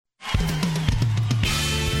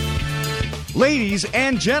Ladies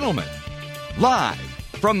and gentlemen, live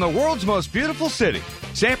from the world's most beautiful city,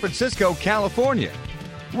 San Francisco, California,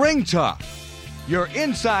 Ringtalk, your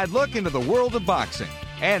inside look into the world of boxing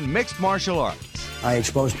and mixed martial arts. I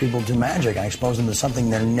expose people to magic. I expose them to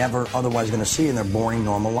something they're never otherwise going to see in their boring,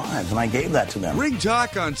 normal lives, and I gave that to them.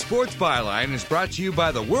 Ringtalk on Sports Byline is brought to you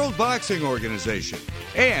by the World Boxing Organization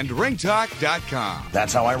and Ringtalk.com.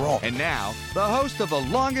 That's how I roll. And now, the host of the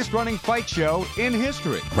longest-running fight show in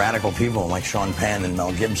history. Radical people like Sean Penn and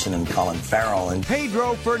Mel Gibson and Colin Farrell and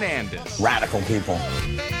Pedro Fernandez. Radical people.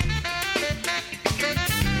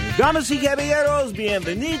 Damas y caballeros,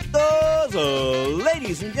 bienvenidos,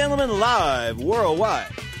 ladies and gentlemen, live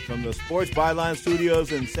worldwide from the Sports Byline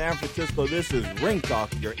Studios in San Francisco. This is Ring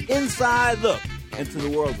Talk, your inside look into the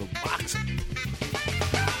world of boxing.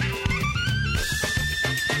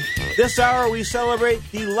 This hour, we celebrate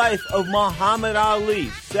the life of Muhammad Ali,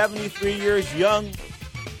 73 years young,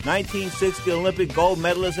 1960 Olympic gold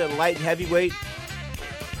medalist at light heavyweight,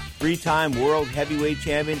 three-time world heavyweight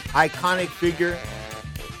champion, iconic figure,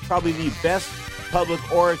 probably the best public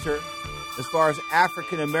orator as far as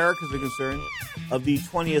African Americans are concerned of the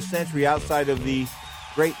 20th century outside of the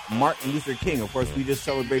great Martin Luther King. Of course, we just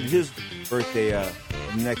celebrated his birthday in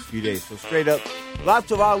the next few days. So straight up,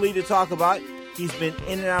 lots of Ali to talk about. He's been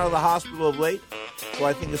in and out of the hospital of late, so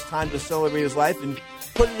I think it's time to celebrate his life and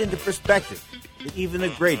put it into perspective that even the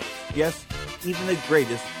greatest, yes, even the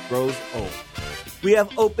greatest grows old. We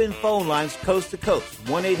have open phone lines coast to coast,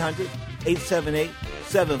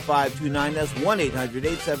 1-800-878-7529. That's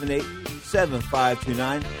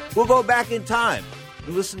 1-800-878-7529. We'll go back in time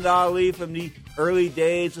and listen to Ali from the early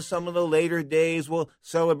days to some of the later days. We'll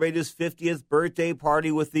celebrate his 50th birthday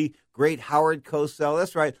party with the great Howard Cosell.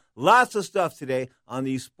 That's right, lots of stuff today on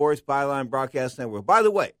the Sports Byline Broadcast Network. By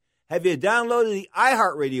the way, have you downloaded the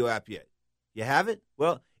iHeartRadio app yet? You haven't?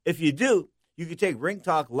 Well, if you do, you can take Ring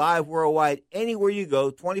Talk live worldwide anywhere you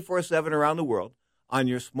go, 24/7 around the world, on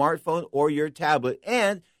your smartphone or your tablet.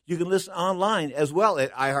 And you can listen online as well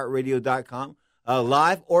at iHeartRadio.com,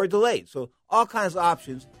 live or delayed. So all kinds of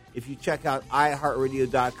options if you check out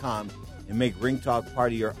iHeartRadio.com and make Ring Talk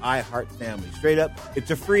part of your iHeart family. Straight up,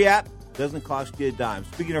 it's a free app. Doesn't cost you a dime.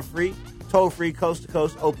 Speaking of free, toll-free,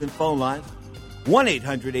 coast-to-coast, open phone lines,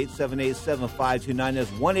 1-800-878-7529.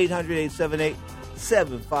 That's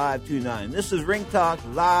 1-800-878-7529. This is Ring Talk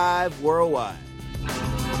live worldwide.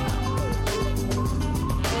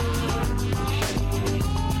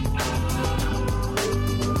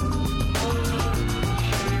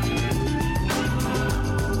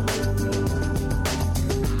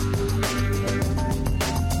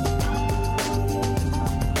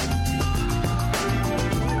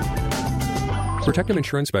 Protective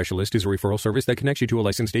Insurance Specialist is a referral service that connects you to a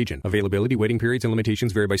licensed agent. Availability, waiting periods, and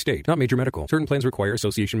limitations vary by state. Not major medical. Certain plans require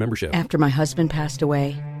association membership. After my husband passed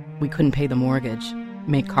away, we couldn't pay the mortgage,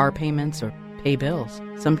 make car payments, or pay bills.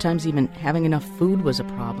 Sometimes even having enough food was a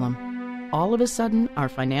problem. All of a sudden, our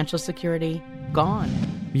financial security, gone.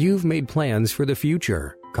 You've made plans for the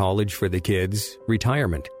future. College for the kids,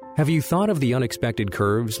 retirement. Have you thought of the unexpected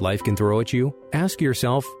curves life can throw at you? Ask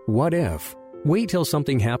yourself, what if? Wait till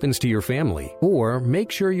something happens to your family, or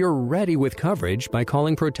make sure you're ready with coverage by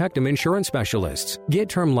calling Protectum Insurance Specialists. Get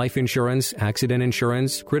term life insurance, accident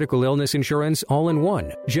insurance, critical illness insurance all in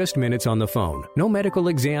one. Just minutes on the phone. No medical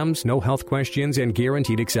exams, no health questions, and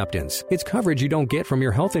guaranteed acceptance. It's coverage you don't get from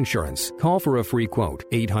your health insurance. Call for a free quote,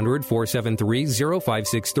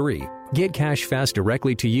 800-473-0563. Get cash fast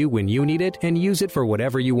directly to you when you need it and use it for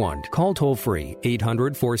whatever you want. Call toll-free,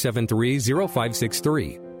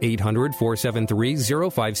 800-473-0563.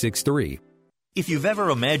 800-473-0563. If you've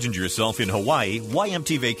ever imagined yourself in Hawaii,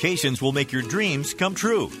 YMT Vacations will make your dreams come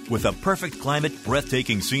true. With a perfect climate,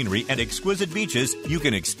 breathtaking scenery, and exquisite beaches, you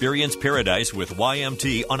can experience paradise with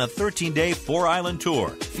YMT on a 13-day 4-island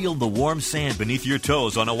tour. Feel the warm sand beneath your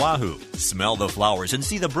toes on Oahu. Smell the flowers and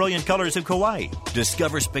see the brilliant colors of Kauai.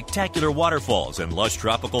 Discover spectacular waterfalls and lush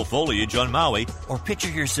tropical foliage on Maui, or picture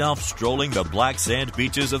yourself strolling the black sand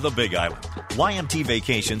beaches of the Big Island. YMT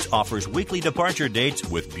Vacations offers weekly departure dates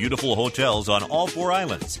with beautiful hotels on all 4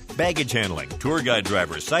 islands, baggage handling, tour guide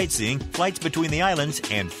drivers, sightseeing, flights between the islands,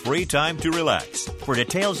 and free time to relax. For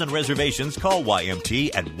details and reservations, call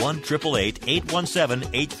YMT at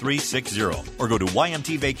 1-888-817-8360 or go to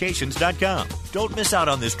ymtvacations.com. Don't miss out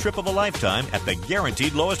on this trip of a lifetime at the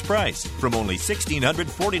guaranteed lowest price from only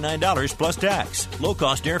 $1,649 plus tax.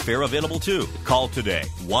 Low-cost airfare available too. Call today,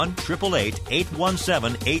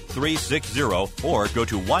 1-888-817-8360 or go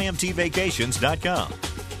to ymtvacations.com.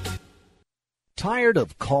 Tired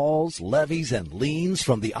of calls, levies, and liens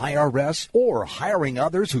from the IRS or hiring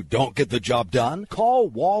others who don't get the job done? Call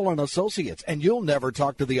Wall & Associates and you'll never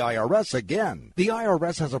talk to the IRS again. The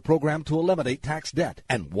IRS has a program to eliminate tax debt,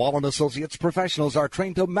 and Wall & Associates professionals are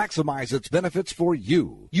trained to maximize its benefits for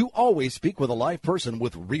you. You always speak with a live person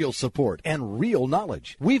with real support and real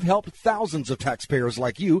knowledge. We've helped thousands of taxpayers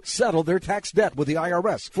like you settle their tax debt with the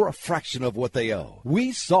IRS for a fraction of what they owe.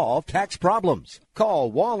 We solve tax problems.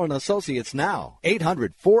 Call Wall & Associates now,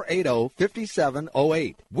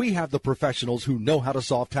 800-480-5708. We have the professionals who know how to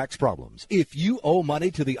solve tax problems. If you owe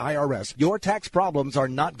money to the IRS, your tax problems are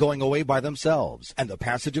not going away by themselves, and the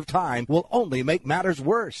passage of time will only make matters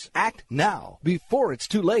worse. Act now, before it's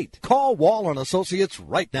too late. Call Wall & Associates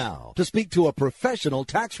right now to speak to a professional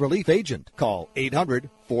tax relief agent. Call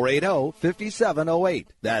 800-480-5708.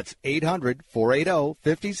 That's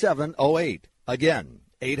 800-480-5708. Again,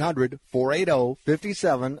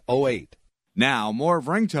 800-480-5708. Now, more of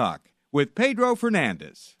Ring Talk with Pedro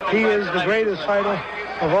Fernandez. He is the greatest fighter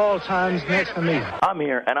of all times next to me. I'm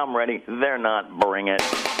here and I'm ready. They're not. Bring it.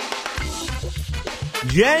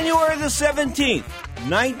 January the 17th,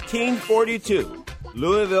 1942,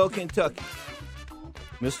 Louisville, Kentucky.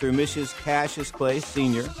 Mr. and Mrs. Cassius Clay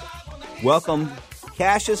Sr. welcomed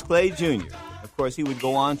Cassius Clay Jr. Of course, he would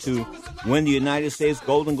go on to win the United States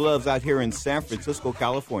Golden Gloves out here in San Francisco,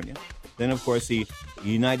 California. Then, of course, the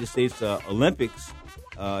United States Olympics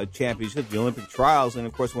championship, the Olympic trials, and,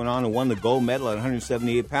 of course, went on and won the gold medal at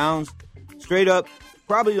 178 pounds. Straight up,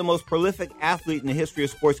 probably the most prolific athlete in the history of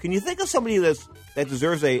sports. Can you think of somebody that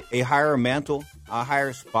deserves a higher mantle, a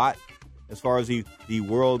higher spot as far as the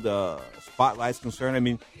world spotlight's concerned? I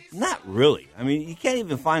mean, not really. I mean, you can't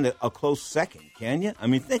even find a close second, can you? I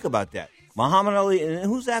mean, think about that. Muhammad Ali, and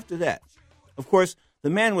who's after that? Of course, the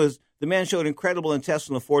man showed incredible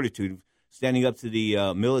intestinal fortitude, standing up to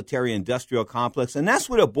the military-industrial complex, and that's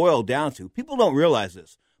what it boiled down to. People don't realize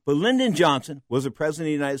this, but Lyndon Johnson was the president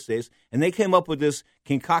of the United States, and they came up with this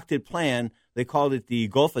concocted plan. They called it the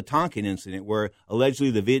Gulf of Tonkin incident, where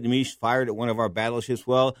allegedly the Vietnamese fired at one of our battleships.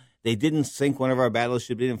 Well, they didn't sink one of our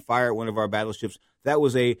battleships. They didn't fire at one of our battleships. That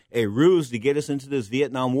was a ruse to get us into this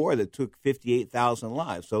Vietnam War that took 58,000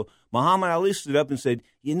 lives. So Muhammad Ali stood up and said,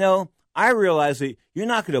 you know, I realize that you're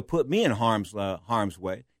not going to put me in harm's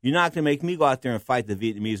way. You're not going to make me go out there and fight the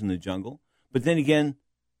Vietnamese in the jungle. But then again,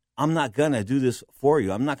 I'm not going to do this for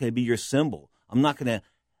you. I'm not going to be your symbol. I'm not going to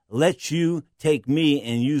let you take me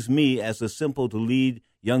and use me as a symbol to lead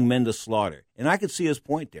young men to slaughter. And I could see his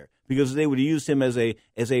point there, because they would have used him as a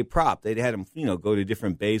prop. They'd had him, go to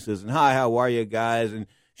different bases and, hi, how are you guys, and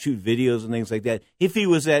shoot videos and things like that, if he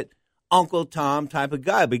was that Uncle Tom type of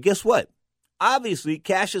guy. But guess what? Obviously,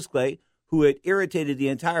 Cassius Clay, who had irritated the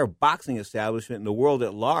entire boxing establishment and the world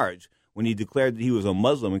at large when he declared that he was a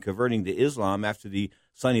Muslim and converting to Islam after the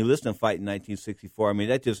Sonny Liston fight in 1964. I mean,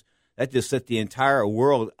 that just set the entire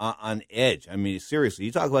world on edge. I mean, seriously,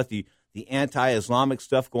 you talk about the anti-Islamic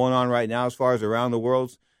stuff going on right now as far as around the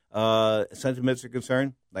world's sentiments are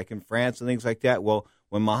concerned, like in France and things like that. Well,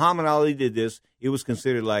 when Muhammad Ali did this, it was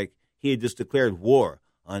considered like he had just declared war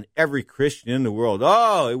on every Christian in the world.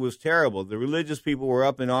 Oh, it was terrible. The religious people were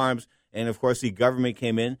up in arms, and, of course, the government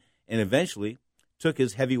came in and eventually took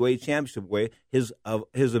his heavyweight championship away, his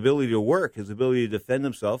ability to work, his ability to defend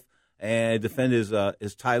himself and defend his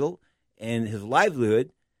title and his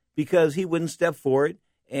livelihood, because he wouldn't step forward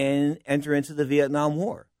and enter into the Vietnam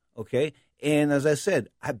War, okay? And as I said,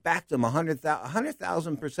 I backed him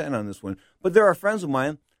 100,000% on this one. But there are friends of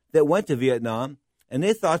mine that went to Vietnam, and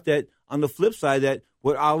they thought that on the flip side that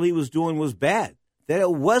what Ali was doing was bad, that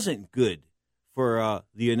it wasn't good for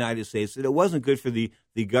the United States, that it wasn't good for the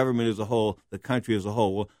government as a whole, the country as a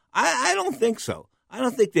whole. Well, I don't think so. I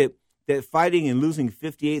don't think that fighting and losing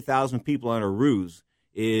 58,000 people on a ruse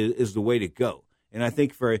is the way to go. And I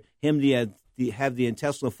think for him to have the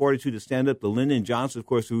intestinal fortitude to stand up to Lyndon Johnson, of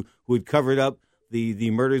course, who had covered up the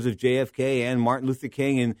murders of JFK and Martin Luther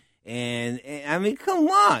King, and I mean, come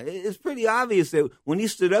on, it's pretty obvious that when he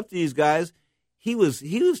stood up to these guys,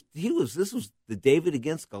 this was the David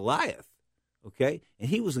against Goliath, okay, and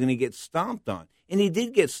he was going to get stomped on, and he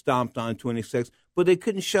did get stomped on to an extent, but they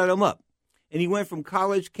couldn't shut him up. And he went from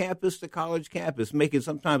college campus to college campus, making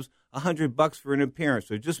sometimes $100 for an appearance,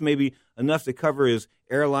 or just maybe enough to cover his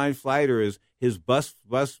airline flight or his bus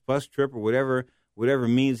trip, or whatever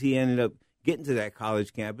means he ended up getting to that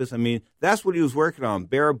college campus. I mean, that's what he was working on,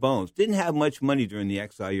 bare bones. Didn't have much money during the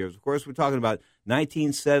exile years. Of course, we're talking about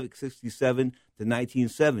 1967 to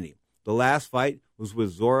 1970. The last fight was with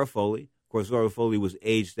Zora Foley. Of course, Zora Foley was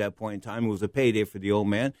aged at that point in time. It was a payday for the old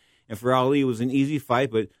man. And for Ali, it was an easy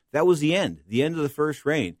fight, but that was the end of the first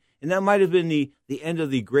reign. And that might have been the end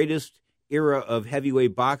of the greatest era of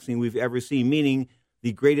heavyweight boxing we've ever seen, meaning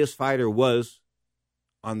the greatest fighter was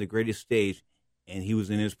on the greatest stage, and he was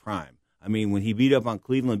in his prime. I mean, when he beat up on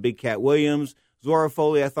Cleveland Big Cat Williams, Zora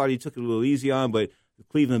Foley, I thought he took it a little easy on, but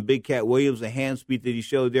Cleveland Big Cat Williams, the hand speed that he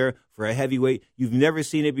showed there for a heavyweight, you've never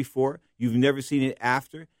seen it before. You've never seen it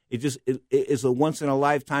after. It's a once in a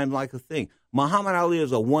lifetime like a thing. Muhammad Ali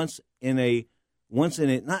is a once in a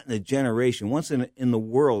not in a generation, once in the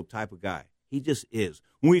world type of guy. He just is.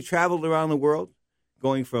 When we traveled around the world,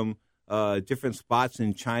 going from different spots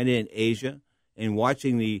in China and Asia, and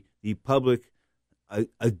watching the public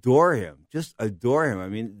adore him, just adore him. I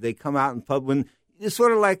mean, they come out in public. It's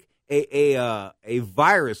sort of like a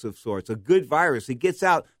virus of sorts, a good virus. It gets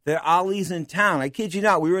out that Ali's in town. I kid you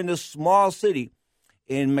not. We were in this small city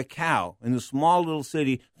in Macau, in the small little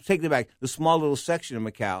city. Take it back, the small little section of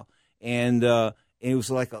Macau, and it was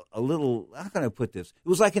like a little. How can I put this? It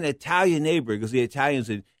was like an Italian neighborhood because the Italians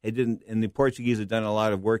had didn't, and the Portuguese had done a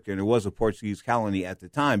lot of work there. And there was a Portuguese colony at the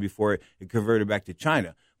time before it converted back to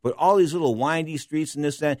China. But all these little windy streets and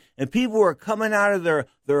this, that, and people were coming out of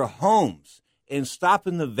their homes and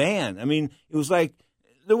stopping the van. I mean, it was like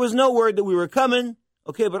there was no word that we were coming,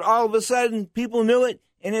 okay, but all of a sudden people knew it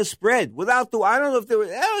and it spread without I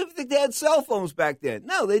don't think they had cell phones back then.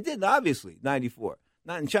 No, they didn't, obviously, 94.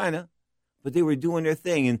 Not in China, but they were doing their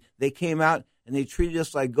thing, and they came out and they treated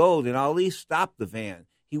us like gold, and Ali stopped the van.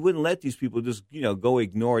 He wouldn't let these people just, go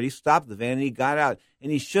ignore it. He stopped the van, and he got out,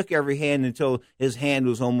 and he shook every hand until his hand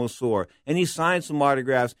was almost sore. And he signed some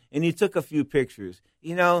autographs, and he took a few pictures,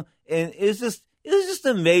 and it was just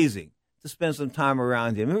amazing to spend some time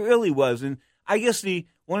around him. It really was. And I guess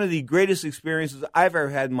one of the greatest experiences I've ever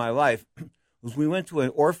had in my life was we went to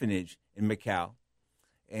an orphanage in Macau.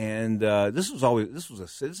 And this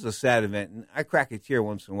is a sad event, and I crack a tear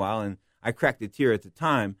once in a while, and I cracked a tear at the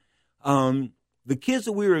time. The kids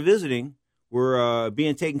that we were visiting were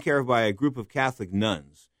being taken care of by a group of Catholic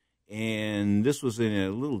nuns. And this was in a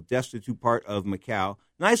little destitute part of Macau.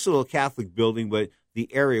 Nice little Catholic building, but the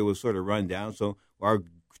area was sort of run down. So our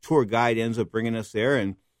tour guide ends up bringing us there,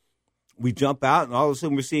 and we jump out, and all of a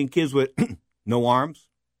sudden we're seeing kids with no arms,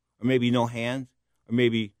 or maybe no hands, or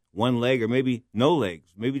maybe one leg, or maybe no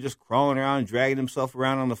legs, maybe just crawling around, dragging himself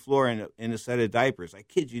around on the floor in a set of diapers. I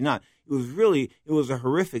kid you not. It was a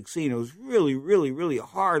horrific scene. It was really, really, really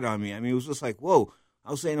hard on me. I mean, it was just like, whoa.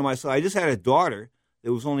 I was saying to myself, I just had a daughter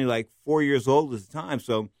that was only like 4 years old at the time,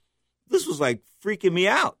 so this was like freaking me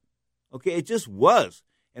out. Okay, it just was.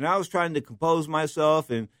 And I was trying to compose myself,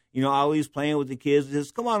 and, Ali's playing with the kids. He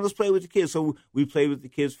says, come on, let's play with the kids. So we played with the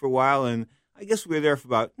kids for a while, and I guess we were there for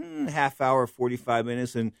about half hour, 45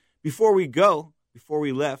 minutes. And before we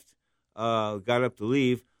left, got up to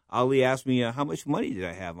leave, Ali asked me, how much money did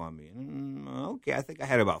I have on me? Okay, I think I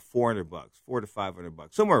had about $400, $400 to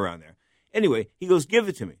 $500, somewhere around there. Anyway, he goes, give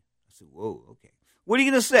it to me. I said, whoa, okay. What are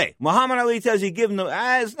you going to say? Muhammad Ali tells you give him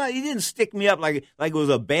it's not. He didn't stick me up like it was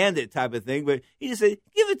a bandit type of thing, but he just said,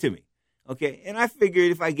 give it to me. Okay, and I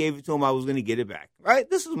figured if I gave it to him, I was going to get it back, right?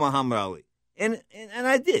 This is Muhammad Ali, and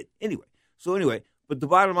I did. Anyway, but the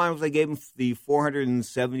bottom line was I gave him the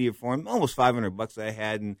 $470 or almost $500 that I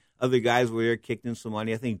had, and other guys were there, kicked in some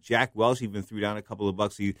money. I think Jack Welch even threw down a couple of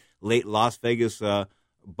bucks. He late Las Vegas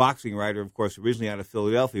boxing writer, of course, originally out of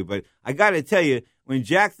Philadelphia. But I got to tell you, when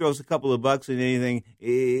Jack throws a couple of bucks in anything,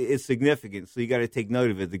 it's significant. So you got to take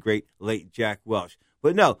note of it, the great late Jack Welch.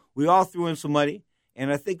 But no, we all threw in some money,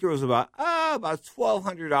 and I think there was about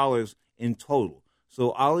 $1,200 in total.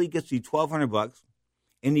 So Ali gets the $1,200,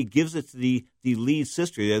 and he gives it to the lead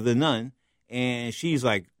sister, the nun, and she's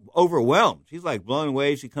like overwhelmed. She's like blown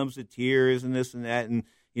away. She comes to tears and this and that, and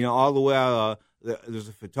all the way out. There's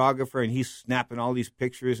a photographer, and he's snapping all these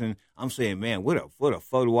pictures, and I'm saying, man, what a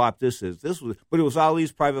photo op this is. But it was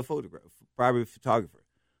Ali's private photographer.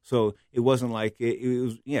 So it wasn't like it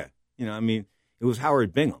was. Yeah, it was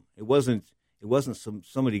Howard Bingham. It wasn't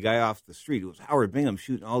somebody guy off the street. It was Howard Bingham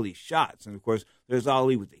shooting all these shots, and of course there's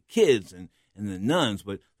Ali with the kids and the nuns.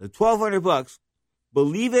 But the $1,200,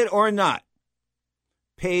 believe it or not,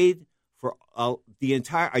 paid for the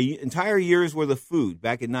entire year's worth of food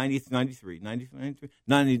back in 94.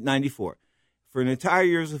 For an entire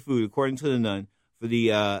year's of food, according to the nun, for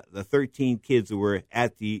the 13 kids that were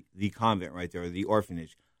at the convent right there, the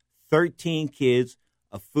orphanage. 13 kids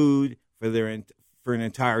of food for an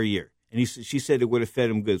entire year. And she said it would have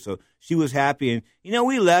fed them good. So she was happy. And,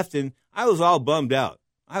 we left, and I was all bummed out.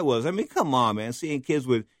 I mean, come on, man, seeing kids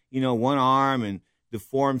with, one arm and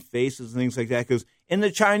deformed faces and things like that. Because in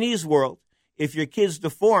the Chinese world, if your kid's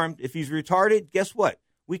deformed, if he's retarded, guess what?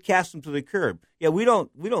 we cast him to the curb. Yeah, we don't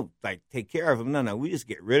like take care of him. No, we just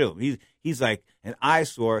get rid of him. He's like an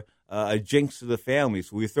eyesore, a jinx to the family.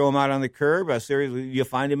 So we throw him out on the curb. Seriously, you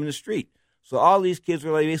find him in the street. So all these kids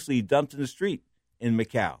were like basically dumped in the street in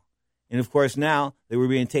Macau. And, of course, now they were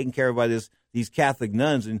being taken care of by these Catholic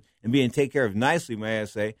nuns and being taken care of nicely, may I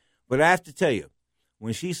say. But I have to tell you,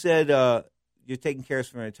 when she said you're taking care of us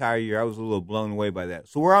for an entire year, I was a little blown away by that.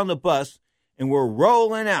 So we're on the bus, and we're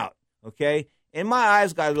rolling out, okay? And my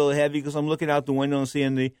eyes got a little heavy because I'm looking out the window and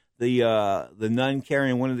seeing the nun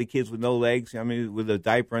carrying one of the kids with no legs, I mean, with a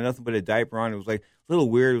diaper on, nothing but a diaper on. It was like a little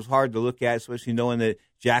weird. It was hard to look at, especially knowing that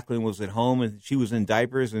Jacqueline was at home and she was in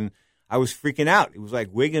diapers, and I was freaking out. It was like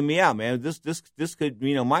wigging me out, man. This could,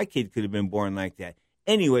 my kid could have been born like that.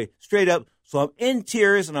 Anyway, straight up, so I'm in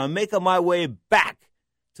tears, and I'm making my way back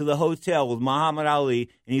to the hotel with Muhammad Ali,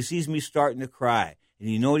 and he sees me starting to cry. And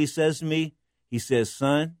you know what he says to me? He says,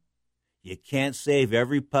 son, you can't save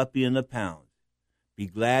every puppy in the pound. Be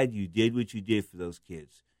glad you did what you did for those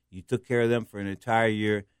kids. You took care of them for an entire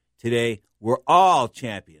year. Today, we're all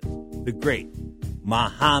champions. The great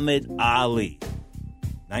Muhammad Ali.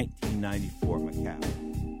 1994,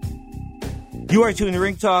 Macau. You are tuned to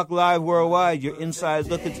Ring Talk Live Worldwide, your inside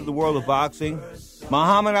look into the world of boxing.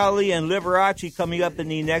 Muhammad Ali and Liberace coming up in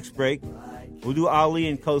the next break. We'll do Ali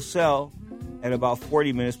and Cosell at about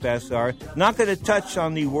 40 minutes past the hour. Not going to touch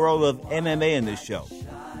on the world of MMA in this show.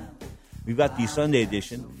 We've got the Sunday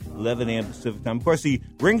edition, 11 a.m. Pacific time. Of course, the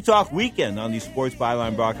Ring Talk weekend on the Sports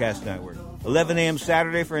Byline Broadcast Network. 11 a.m.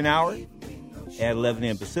 Saturday for an hour at 11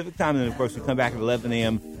 a.m. Pacific time. And then, of course, we come back at 11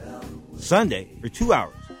 a.m. Sunday for 2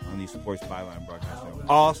 hours on the Sports Byline Broadcast Network.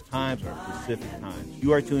 All times are Pacific times.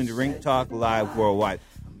 You are tuned to Ring Talk Live Worldwide.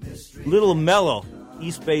 Little mellow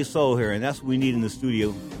East Bay soul here, and that's what we need in the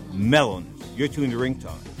studio, mellowness. You're tuned to Ring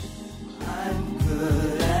Talk. I'm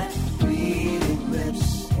good at reading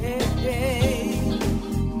lips.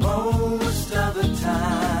 Most of the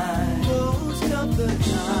time.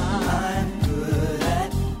 I'm good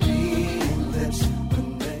at reading lips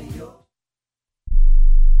when they're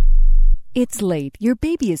It's late. Your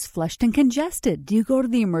baby is flushed and congested. Do you go to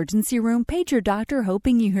the emergency room, page your doctor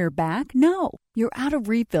hoping you hear back? No. You're out of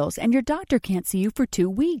refills and your doctor can't see you for 2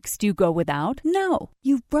 weeks. Do you go without? No.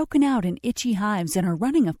 You've broken out in itchy hives and are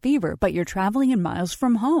running a fever, but you're traveling in miles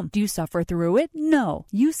from home. Do you suffer through it? No.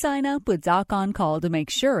 You sign up with Doc On Call to make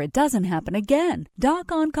sure it doesn't happen again. Doc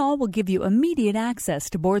On Call will give you immediate access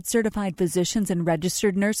to board-certified physicians and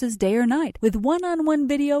registered nurses day or night with one-on-one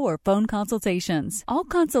video or phone consultations. All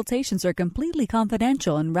consultations are completely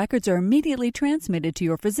confidential and records are immediately transmitted to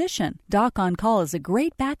your physician. Doc On Call is a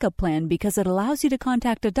great backup plan because it allows you to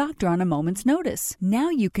contact a doctor on a moment's notice.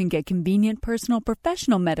 Now you can get convenient personal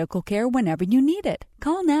professional medical care whenever you need it.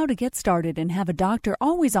 Call now to get started and have a doctor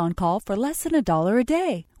always on call for less than $1 a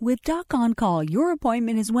day. With Doc On Call, your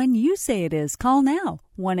appointment is when you say it is. Call now.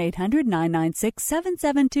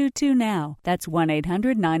 1-800-996-7722 now. That's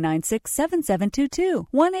 1-800-996-7722.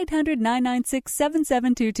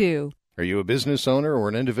 1-800-996-7722. Are you a business owner or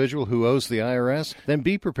an individual who owes the IRS? Then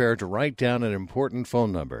be prepared to write down an important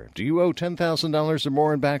phone number. Do you owe $10,000 or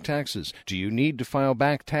more in back taxes? Do you need to file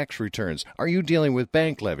back tax returns? Are you dealing with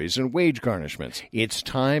bank levies and wage garnishments? It's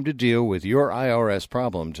time to deal with your IRS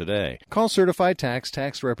problem today. Call Certified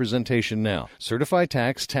Tax Representation now. Certified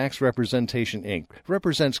Tax Representation, Inc.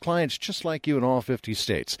 represents clients just like you in all 50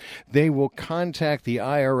 states. They will contact the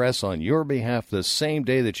IRS on your behalf the same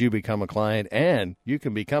day that you become a client, and you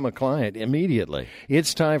can become a client immediately.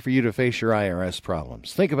 It's time for you to face your IRS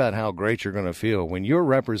problems. Think about how great you're going to feel when you're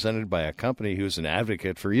represented by a company who's an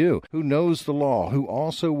advocate for you, who knows the law, who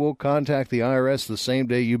also will contact the IRS the same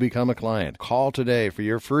day you become a client. Call today for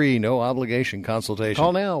your free, no-obligation consultation.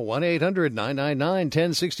 Call now,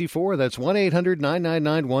 1-800-999-1064. That's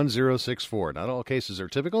 1-800-999-1064. Not all cases are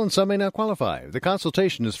typical, and some may not qualify. The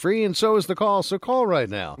consultation is free, and so is the call, so call right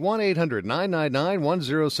now.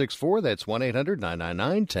 1-800-999-1064. That's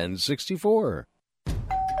 1-800-999-1064.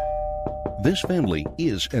 This family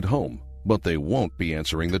is at home, but they won't be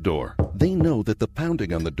answering the door. They know that the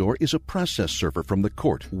pounding on the door is a process server from the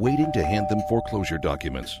court waiting to hand them foreclosure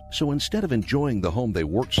documents. So instead of enjoying the home they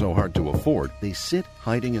worked so hard to afford, they sit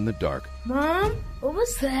hiding in the dark. Mom, what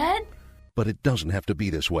was that? But it doesn't have to be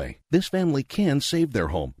this way. This family can save their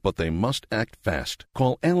home, but they must act fast.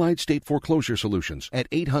 Call Allied State Foreclosure Solutions at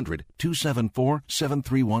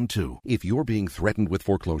 800-274-7312. If you're being threatened with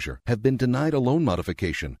foreclosure, have been denied a loan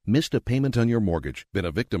modification, missed a payment on your mortgage, been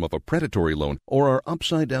a victim of a predatory loan, or are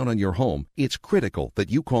upside down on your home, it's critical that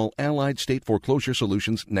you call Allied State Foreclosure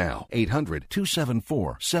Solutions now.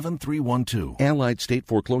 800-274-7312. Allied State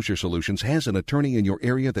Foreclosure Solutions has an attorney in your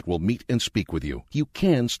area that will meet and speak with you. You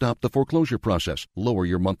can stop the foreclosure process, lower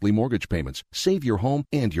your monthly mortgage payments, save your home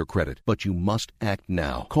and your credit, but you must act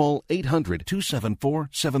now. Call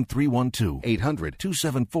 800-274-7312.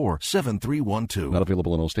 800-274-7312. Not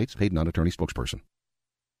available in all states. Paid non-attorney spokesperson.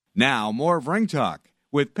 Now, more of Ring Talk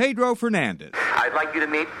with Pedro Fernandez. I'd like you to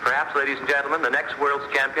meet, perhaps, ladies and gentlemen, the next world's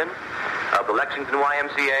champion of the Lexington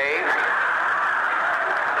YMCA.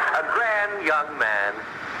 A grand young man.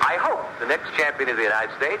 I hope the next champion of the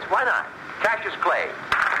United States. Why not? Cassius Clay.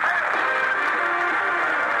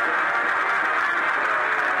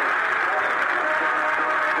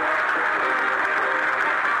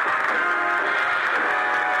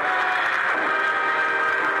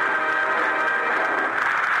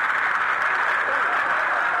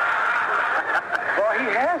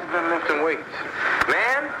 Lifting weights.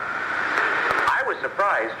 Man, I was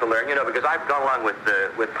surprised to learn, because I've gone along with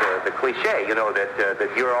the cliche,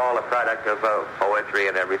 that you're all a product of poetry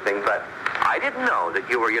and everything, but I didn't know that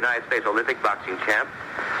you were United States Olympic boxing champ,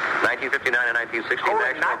 1959 and 1960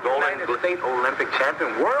 national gold. United States Olympic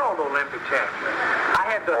champion, world Olympic champion. I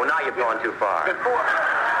had to. Oh, now you've gone too far. Before,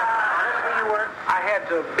 honestly, you were. I had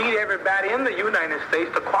to beat everybody in the United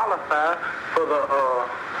States to qualify for the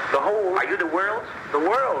whole. Are you the world's? The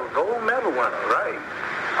world gold medal winner, right?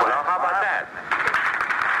 Well, how about that?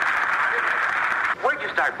 Where'd you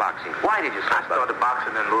start boxing? Why did you start boxing? I started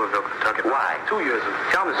boxing in Louisville, Kentucky. Why? 2 years ago.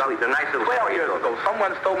 Tell me the nice little 12 years ago.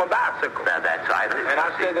 Someone stole my bicycle. That's right. And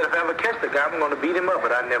I said that if I ever catch the guy, I'm going to beat him up,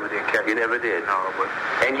 but I never did catch him. You never did? No, but...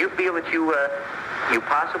 And you feel that you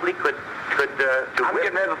possibly could I'm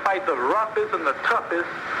getting ready to fight the roughest and the toughest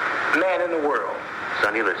man in the world.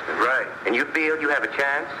 Sonny Liston. Right. And you feel you have a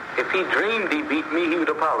chance? If he dreamed he beat me, he would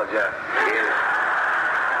apologize. Yeah.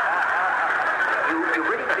 You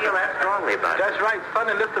really feel that strongly about it? That's right.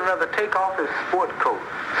 Sonny Liston rather take off his sport coat,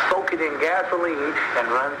 soak it in gasoline, and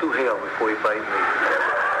run through hell before he fights me.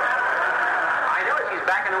 I notice he's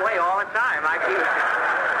backing away all the time.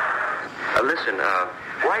 Listen,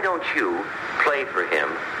 why don't you play for him?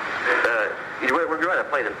 We're going to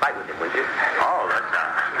play and fight with him, wouldn't you? Oh,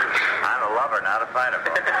 I'm a lover, not a fighter.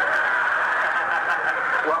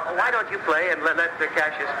 Well, why don't you play and let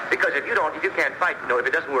Cassius? Because if you can't fight, if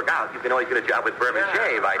it doesn't work out, you can always get a job with Bourbon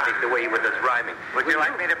Shave. I think the way with this rhyming. Would you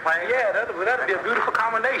like me to play? Yeah, that'd be a beautiful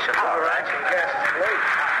combination. All right.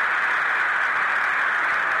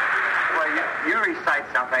 Well, you recite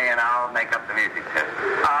something and I'll make up the music too.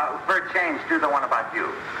 For a change, do the one about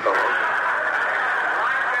you.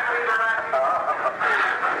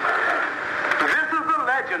 This is the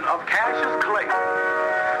legend of Cassius Clay,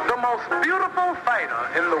 the most beautiful fighter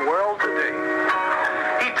in the world today.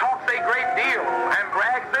 He talks a great deal and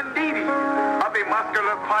brags indeedy of a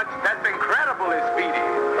muscular punch that's incredibly speedy.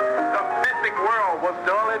 The mystic world was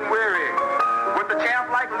dull and weary. With a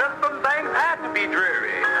champ like Liston, things had to be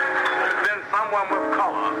dreary. Then someone with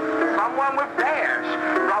color, someone with dash,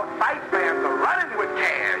 brought fight fans are running with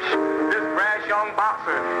cash. This brash young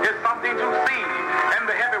boxer is something to see, and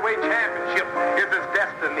the heavyweight championship is his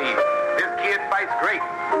destiny. This kid fights great.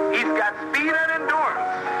 He's got speed and endurance.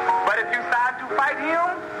 But if you decide to fight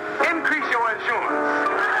him, increase your insurance.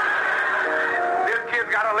 This kid's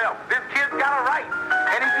got a left. This kid's got a right.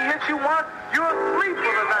 And if he hits you once, you're asleep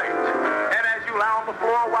for the night. And as you lie on the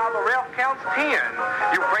floor while the ref counts 10,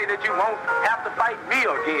 you pray that you won't have to fight me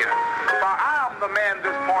again. For I'm the man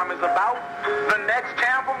this poem is about, the next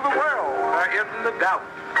champ of the world. There isn't a doubt.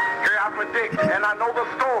 Here I predict, and I know the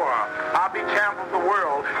score. I'll be champ of the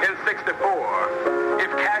world in 64.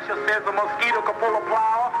 If Cassius says a mosquito could pull a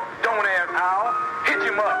plow, don't ask how. Hitch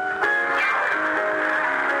him up.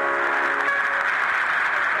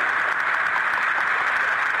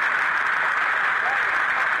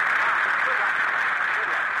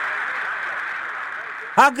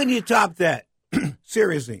 How can you top that?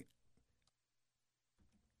 Seriously.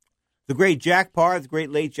 The great Jack Parr, the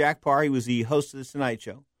great late Jack Parr, he was the host of The Tonight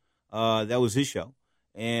Show. That was his show.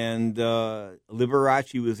 And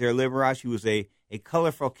Liberace was there. Liberace was a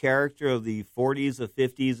colorful character of the 40s, the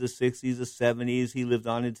 50s, the 60s, the 70s. He lived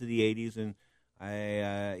on into the 80s, and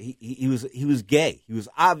he was gay. He was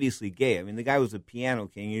obviously gay. I mean, the guy was a piano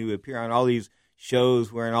king. He would appear on all these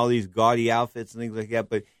shows wearing all these gaudy outfits and things like that,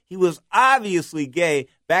 but He was obviously gay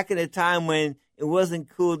back in a time when it wasn't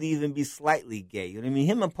cool to even be slightly gay. You know what I mean?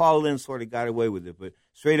 Him and Paul Lynde sort of got away with it, but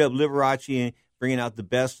straight up Liberace and bringing out the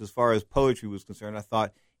best as far as poetry was concerned, I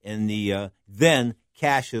thought, in the then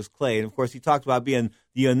Cassius Clay. And, of course, he talked about being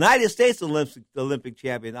the United States Olympic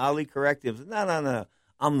champion. Ali corrected him. No.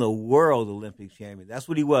 I'm the world Olympic champion. That's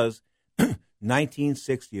what he was.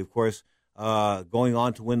 1960, of course, going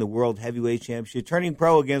on to win the World Heavyweight Championship, turning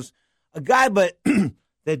pro against a guy but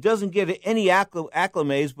that doesn't get any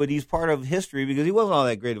acclimates, but he's part of history because he wasn't all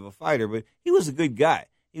that great of a fighter, but he was a good guy.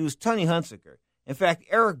 He was Tony Hunsaker. In fact,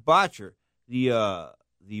 Eric Botcher, the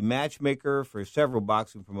matchmaker for several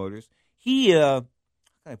boxing promoters, he, how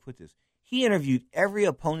can I put this? He interviewed every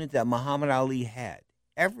opponent that Muhammad Ali had,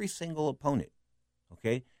 every single opponent,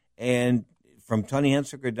 okay? And from Tony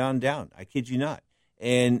Hunsaker down, I kid you not.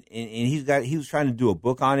 And he was trying to do a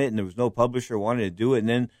book on it, and there was no publisher wanted to do it, and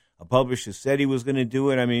then a publisher said he was going to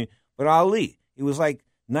do it. I mean, but Ali, it was like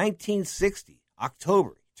 1960,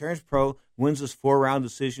 October. He turns pro, wins this 4-round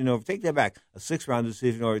decision over, take that back, a 6-round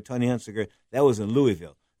decision over Tony Hunsaker. That was in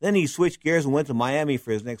Louisville. Then he switched gears and went to Miami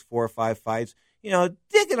for his next 4 or 5 fights. You know,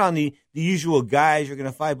 digging on the usual guys you're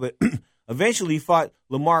going to fight, but eventually he fought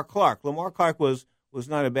Lamar Clark. Lamar Clark was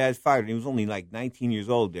not a bad fighter. He was only like 19 years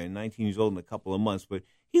old then, 19 years old in a couple of months, but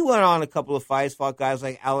he went on a couple of fights, fought guys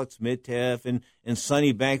like Alex Mitteff and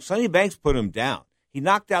Sonny Banks. Sonny Banks put him down. He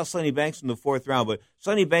knocked out Sonny Banks in the 4th round, but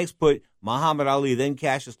Sonny Banks put Muhammad Ali, then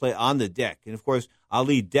Cassius Clay, on the deck. And, of course,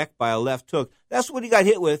 Ali decked by a left hook. That's what he got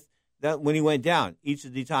hit with when he went down, each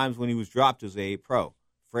of the times when he was dropped as a pro.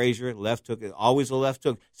 Frazier, left hook, always a left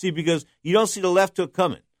hook. See, because you don't see the left hook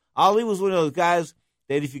coming. Ali was one of those guys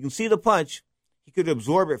that if you can see the punch, he could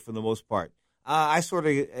absorb it for the most part. I sort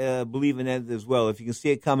of believe in that as well. If you can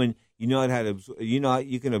see it coming, you know how to.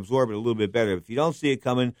 You can absorb it a little bit better. If you don't see it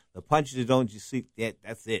coming, the punches that don't you see,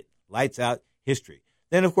 that's it. Lights out, history.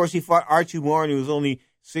 Then of course he fought Archie Moore, and he was only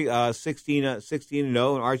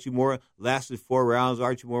 16-0, and Archie Moore lasted 4 rounds.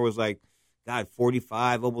 Archie Moore was like,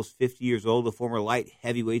 45, almost 50 years old, the former light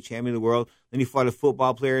heavyweight champion of the world. Then he fought a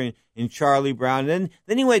football player in Charlie Brown. Then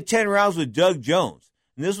he went 10 rounds with Doug Jones.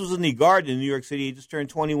 And this was in the Garden in New York City. He just turned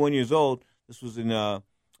 21 years old. This was in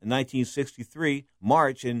 1963,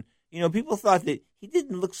 March. And, people thought that he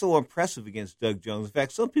didn't look so impressive against Doug Jones. In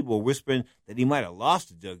fact, some people were whispering that he might have lost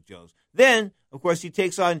to Doug Jones. Then, of course, he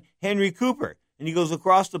takes on Henry Cooper. And he goes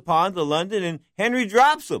across the pond to London, and Henry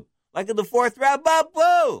drops him. Like in the 4th round,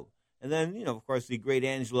 boom! And then, of course, the great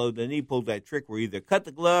Angelo, then he pulled that trick where he either cut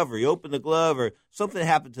the glove or he opened the glove or something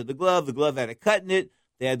happened to the glove. The glove had a cut in it.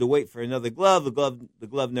 They had to wait for another glove. The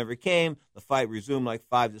glove never came. The fight resumed like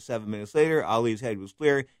 5 to 7 minutes later. Ali's head was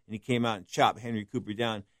clear, and he came out and chopped Henry Cooper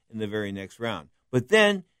down in the very next round. But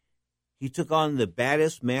then he took on the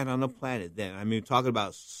baddest man on the planet then. I mean, talking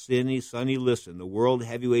about Sonny Liston, the world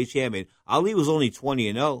heavyweight champion. Ali was only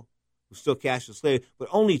 20-0. Was still Cassius Clay, but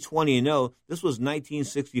only 20-0. This was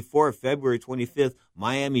 1964, February 25th,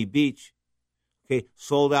 Miami Beach. Okay,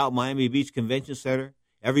 sold out Miami Beach Convention Center.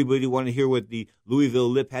 Everybody wanted to hear what the Louisville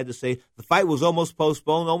Lip had to say. The fight was almost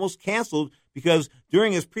postponed, almost canceled, because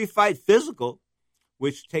during his pre-fight physical,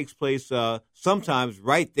 which takes place sometimes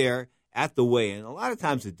right there at the weigh-in, a lot of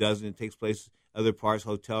times it doesn't. It takes place other parts,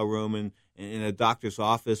 hotel room and in a doctor's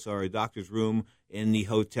office or a doctor's room in the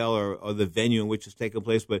hotel or the venue in which it's taking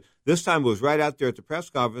place. But this time it was right out there at the press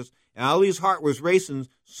conference, and Ali's heart was racing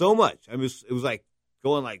so much. I mean, it was like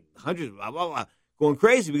going like hundreds, blah, blah, blah, going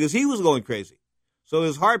crazy because he was going crazy. So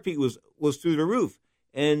his heartbeat was through the roof.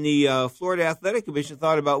 And the Florida Athletic Commission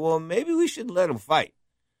thought about, well, maybe we shouldn't let him fight.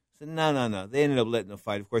 I said, no. They ended up letting him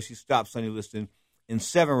fight. Of course, he stopped Sonny Liston in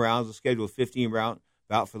 7 rounds, a scheduled 15-round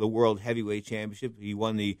bout for the World Heavyweight Championship. He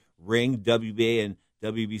won the Ring, WBA, and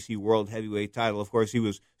WBC World Heavyweight title. Of course, he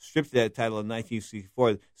was stripped of that title in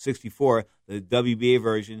 1964, the WBA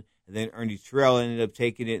version, and then Ernie Terrell ended up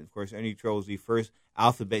taking it. Of course, Ernie Terrell was the first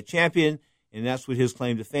alphabet champion, and that's what his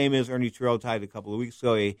claim to fame is. Ernie Terrell tied a couple of weeks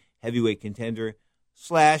ago a heavyweight contender /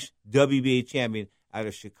 WBA champion out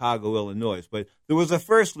of Chicago, Illinois. But there was a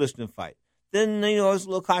first Liston fight. Then, there was a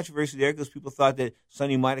little controversy there because people thought that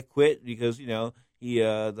Sonny might have quit because,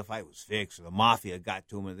 the fight was fixed or the mafia got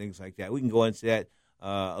to him and things like that. We can go into that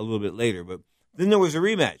a little bit later. But then there was a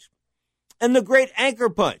rematch. And the great anchor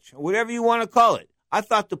punch, or whatever you want to call it. I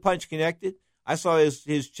thought the punch connected. I saw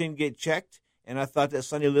his chin get checked, and I thought that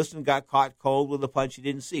Sonny Liston got caught cold with a punch he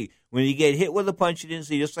didn't see. When you get hit with a punch you didn't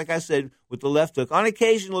see, just like I said with the left hook, on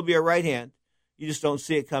occasion it'll be a right hand. You just don't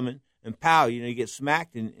see it coming. And pow, you get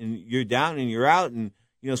smacked, and you're down and you're out. And,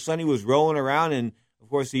 Sonny was rolling around, and, of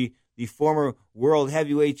course, the former world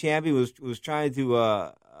heavyweight champion was trying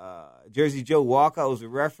to Jersey Joe Walcott was a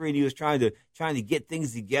referee, and he was trying to get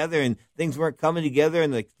things together, and things weren't coming together,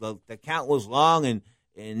 and the count was long, and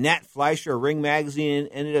Nat Fleischer, Ring Magazine,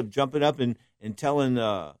 ended up jumping up and telling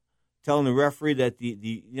the referee that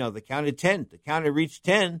the count had 10, the count had reached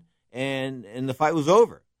 10, and the fight was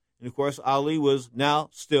over. And of course, Ali was now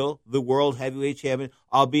still the world heavyweight champion,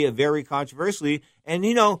 albeit very controversially. And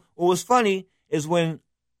what was funny is when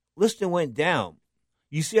Liston went down,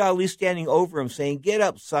 you see Ali standing over him saying, "Get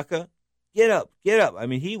up, sucker. Get up, get up." I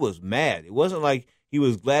mean, he was mad. It wasn't like he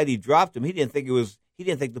was glad he dropped him. He didn't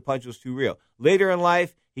think the punch was too real. Later in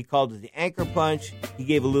life, he called it the anchor punch. He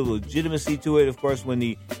gave a little legitimacy to it. Of course, when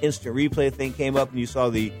the instant replay thing came up and you saw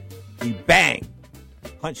the bang,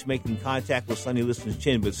 punch making contact with Sonny Liston's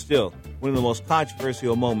chin, but still one of the most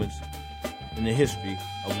controversial moments in the history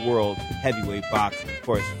of world heavyweight boxing. Of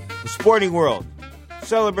course, the sporting world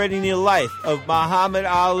celebrating the life of Muhammad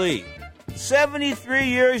Ali, 73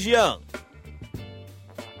 years young.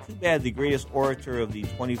 Too bad the greatest orator of the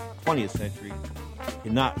 20th century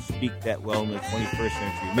cannot speak that well in the 21st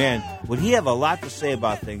century. Man, would he have a lot to say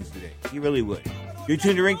about things today? He really would. You're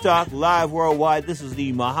tuned to Ring Talk, live worldwide. This is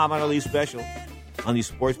the Muhammad Ali special on the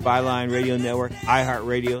Sports Byline Radio Network,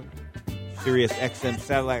 iHeartRadio, Sirius XM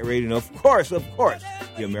Satellite Radio, and of course,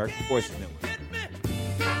 the American Forces Network.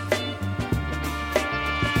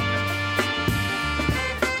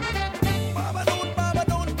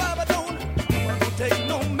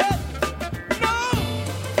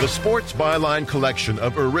 The Sports Byline collection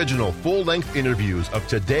of original full-length interviews of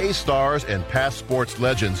today's stars and past sports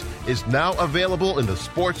legends is now available in the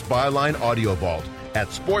Sports Byline Audio Vault at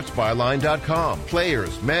sportsbyline.com.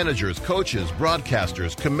 Players, managers, coaches,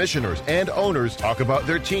 broadcasters, commissioners, and owners talk about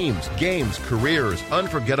their teams, games, careers,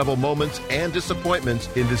 unforgettable moments, and disappointments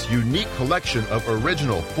in this unique collection of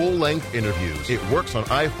original full-length interviews. It works on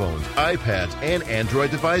iPhones, iPads, and Android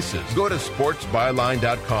devices. Go to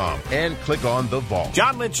sportsbyline.com and click on the vault.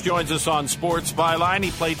 John Lynch joins us on Sports Byline.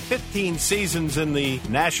 He played 15 seasons in the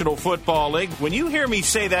National Football League. When you hear me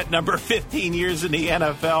say that number, 15 years in the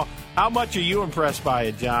NFL, how much are you impressed by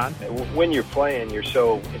it, John? When you're playing, you're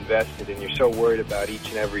so invested and you're so worried about each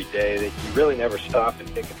and every day that you really never stop and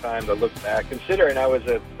take the time to look back. Considering I was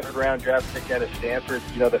a third-round draft pick out of Stanford,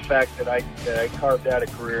 the fact that I carved out a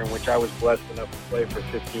career in which I was blessed enough to play for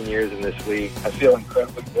 15 years in this league, I feel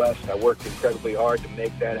incredibly blessed. I worked incredibly hard to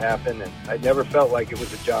make that happen, and I never felt like it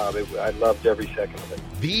was a job. I loved every second of it.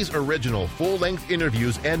 These original full-length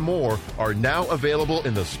interviews and more are now available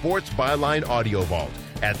in the Sports Byline Audio Vault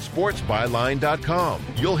at sportsbyline.com.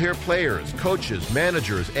 You'll hear players, coaches,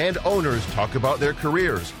 managers, and owners talk about their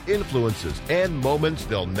careers, influences, and moments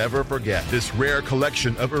they'll never forget. This rare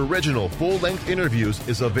collection of original full-length interviews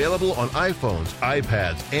is available on iPhones,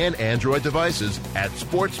 iPads, and Android devices at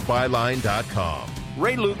sportsbyline.com.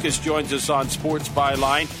 Ray Lucas joins us on Sports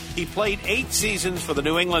Byline. He played 8 seasons for the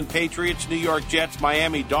New England Patriots, New York Jets,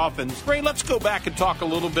 Miami Dolphins. Ray, let's go back and talk a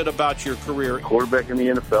little bit about your career. Quarterback in the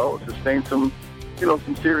NFL, sustained some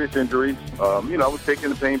serious injuries. I was taking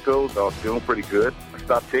the pain pills. I was feeling pretty good. I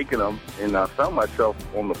stopped taking them, and I found myself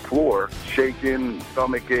on the floor, shaking,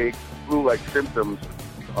 stomach ache, flu-like symptoms.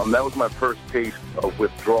 That was my first taste of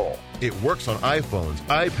withdrawal. It works on iPhones,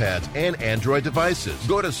 iPads, and Android devices.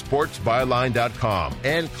 Go to sportsbyline.com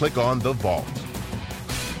and click on the vault.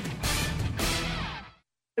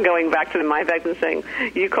 Going back to the My Vectin thing,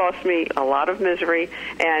 you cost me a lot of misery,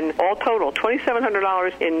 and all total,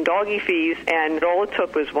 $2,700 in doggy fees, and all it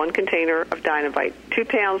took was one container of Dynavite, 2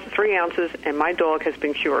 pounds, 3 ounces, and my dog has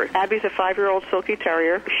been cured. Abby's a 5-year-old Silky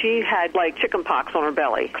Terrier. She had, chicken pox on her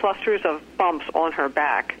belly, clusters of bumps on her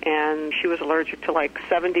back, and she was allergic to,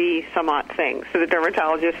 70-some-odd things. So the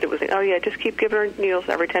dermatologist, it was, just keep giving her needles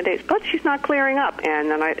every 10 days. But she's not clearing up. And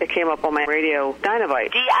then it came up on my radio,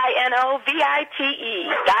 Dynavite.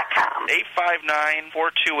 DINOVITE.com.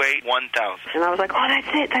 859-428-1000. And I was like,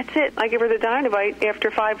 that's it. I give her the Dynavite after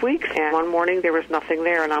 5 weeks. And one morning there was nothing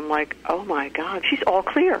there. And I'm like, oh my God, she's all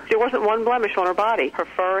clear. There wasn't one blemish on her body. Her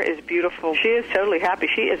fur is beautiful. She is totally happy.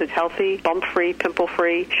 She is a healthy, bump-free,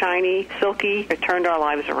 pimple-free, shiny, silky. It turned our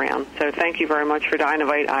lives around. So thank you very much for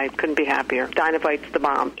Dynavite. I couldn't be happier. Dynavite's the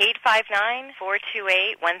bomb. 859-428-1000.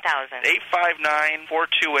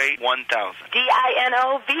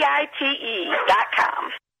 859-428-1000.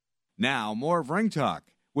 DINOVITE.com. Now, more of Ring Talk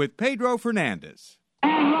with Pedro Fernandez.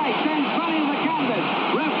 And right, then cutting the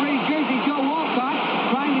canvas. Referee Jersey Joe Walcott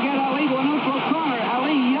trying to get Ali to a neutral corner.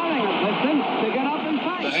 Ali yelling at Liston to get up and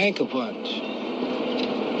fight. The anchor punch.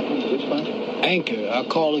 Which punch? Anchor. I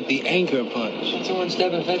call it the anchor punch. Did someone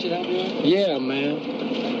step and fetch it out there? Yeah, man.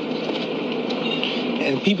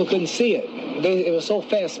 And people couldn't see it. It was so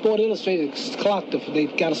fast. Sport Illustrated clocked they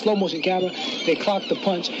got a slow motion camera. They clocked the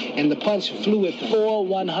punch, and the punch flew at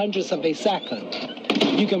 4/100ths of a second.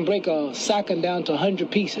 You can break a second down to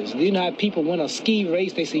 100 pieces. You know how people win a ski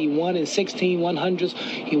race? They say he won in 16 100ths.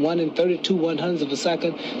 He won in 32 100ths of a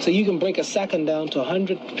second. So you can break a second down to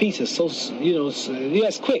 100 pieces. So,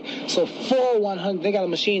 that's quick. So 4/100, they got a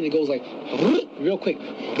machine that goes like real quick,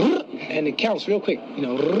 and it counts real quick,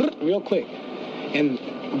 real quick. And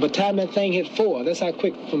by the time that thing hit 4, that's how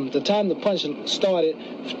quick, from the time the punch started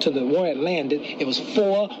to the where it landed, it was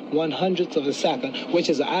 4/100ths of a second, which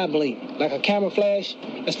is an eye blink. Like a camera flash,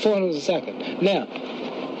 that's 400ths of a second. Now,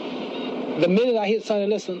 the minute I hit Sonny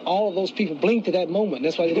Liston, all of those people blinked at that moment.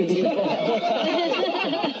 That's why they didn't see the ball.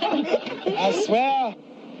 I swear.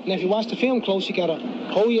 Now, if you watch the film close, you got to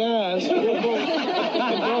hold your eyes and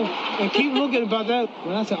keep looking about that.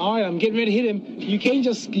 When I said, all right, I'm getting ready to hit him, you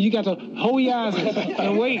got to hold your eyes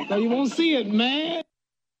and wait. So you won't see it, man.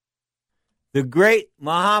 The great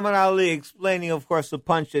Muhammad Ali explaining, of course, the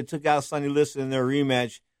punch that took out Sonny Liston in their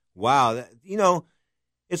rematch. Wow.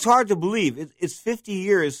 It's hard to believe. It's 50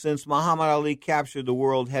 years since Muhammad Ali captured the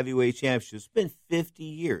World Heavyweight Championship. It's been 50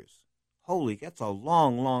 years. Holy, that's a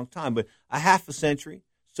long, long time. But a half a century.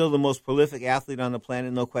 Still the most prolific athlete on the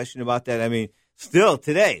planet, no question about that. I mean, still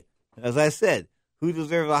today, as I said, who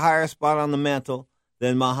deserves a higher spot on the mantle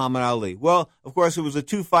than Muhammad Ali? Well, of course, it was the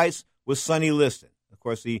 2 fights with Sonny Liston. Of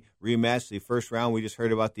course, the rematch, the first round, we just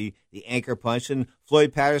heard about the anchor punch. And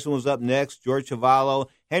Floyd Patterson was up next, George Chuvalo,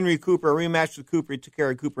 Henry Cooper, a rematch with Cooper. He took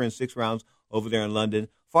care of Cooper in 6 rounds over there in London.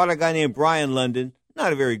 Fought a guy named Brian London,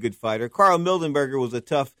 not a very good fighter. Carl Mildenberger was a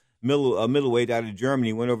tough middleweight out of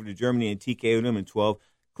Germany, went over to Germany and TKO'd him in 12.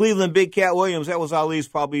 Cleveland Big Cat Williams, that was Ali's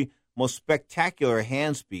probably most spectacular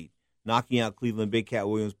hand speed, knocking out Cleveland Big Cat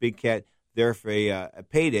Williams. Big Cat there for a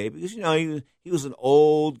payday because, he was an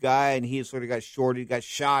old guy and he had sort of got shorted, got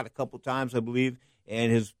shot a couple times, I believe, and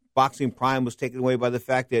his boxing prime was taken away by the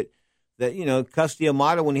fact that Cus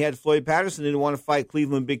D'Amato, when he had Floyd Patterson, didn't want to fight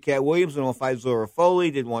Cleveland Big Cat Williams, didn't want to fight Zora Foley,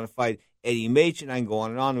 didn't want to fight Eddie Machen. I can go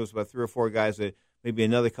on and on. There was about 3 or 4 guys maybe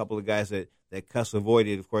another couple of guys that Cus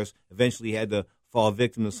avoided. Of course, eventually he had to fall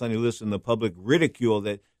victim to Sonny Liston, the public ridicule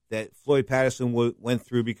that Floyd Patterson went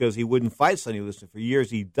through because he wouldn't fight Sonny Liston. For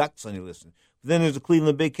years, he ducked Sonny Liston. But then there's the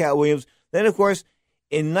Cleveland Big Cat Williams. Then, of course,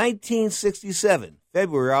 in 1967,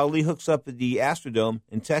 February, Ali hooks up at the Astrodome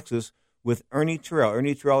in Texas with Ernie Terrell.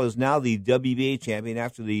 Ernie Terrell is now the WBA champion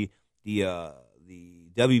after the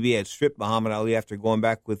WBA had stripped Muhammad Ali after going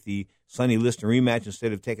back with the Sonny Liston rematch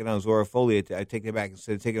instead of taking on Zora Foley. I take it back,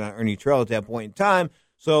 instead of taking on Ernie Terrell at that point in time.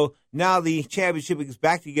 So now the championship is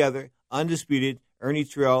back together, undisputed. Ernie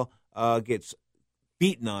Terrell gets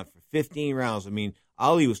beaten on for 15 rounds. I mean,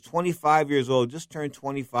 Ali was 25 years old, just turned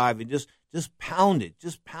 25, and just pounded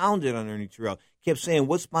on Ernie Terrell. Kept saying,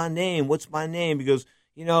 "What's my name? What's my name?" Because,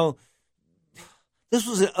 this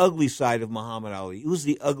was an ugly side of Muhammad Ali. It was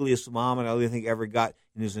the ugliest Muhammad Ali I think ever got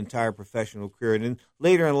in his entire professional career. And then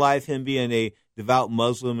later in life, him being a devout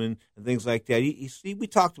Muslim and things like that, we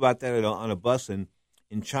talked about that on a bus in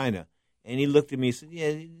China. And he looked at me and said,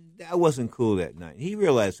 yeah, I wasn't cool that night. He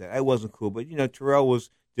realized that I wasn't cool. But, Terrell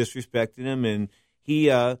was disrespecting him. And he,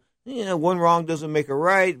 one wrong doesn't make a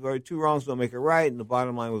right, or 2 wrongs don't make a right. And the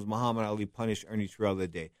bottom line was Muhammad Ali punished Ernie Terrell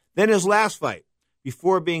that day. Then his last fight,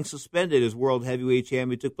 before being suspended as world heavyweight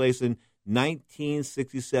champion, took place in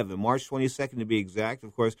 1967, March 22nd to be exact.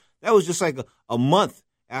 Of course, that was just like a month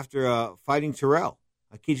after fighting Terrell.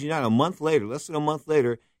 I kid you not, a month later, less than a month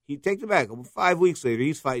later, he takes it back. 5 weeks later,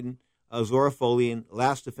 he's fighting Zora Foley in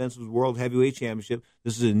last defense of the World Heavyweight Championship.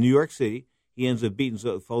 This is in New York City. He ends up beating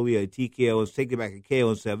Foley at TKO and taking it back a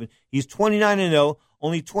KO in 7. He's 29-0,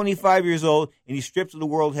 only 25 years old, and he's stripped of the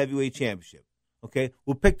World Heavyweight Championship. Okay,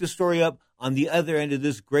 we'll pick the story up on the other end of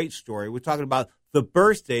this great story. We're talking about the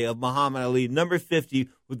birthday of Muhammad Ali, number 50,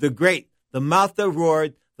 with the mouth that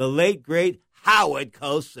roared, the late, great Howard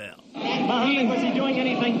Cosell. Was he doing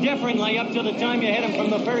anything differently up to the time you hit him from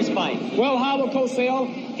the first fight? Well, Howard Cosell,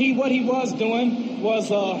 what he was doing was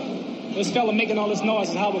this fella making all this noise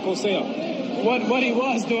is Howard Cosell. What he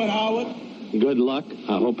was doing, Howard. Good luck.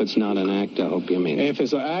 I hope it's not an act. I hope you mean it. If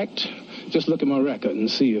it's an act, just look at my record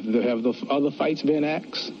and see if the other fights been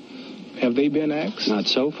acts. Have they been acts? Not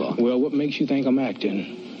so far. Well, what makes you think I'm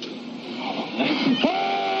acting?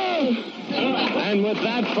 And with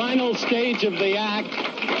that final stage of the act...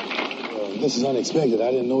 This is unexpected.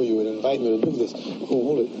 I didn't know you would invite me to do this. Oh,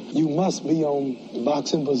 hold it. You must be on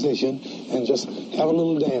boxing position and just have a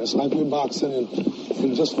little dance like we're boxing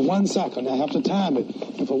and just for 1 second. I have to time it.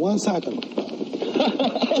 And for 1 second.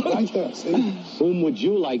 Like that, see? Whom would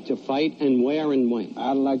you like to fight and where and when?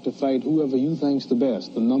 I'd like to fight whoever you think's the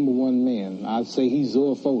best, the number one man. I'd say he's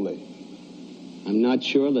Zoe Foley. I'm not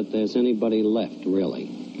sure that there's anybody left,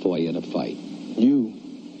 really, for you to fight. You.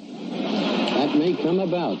 That may come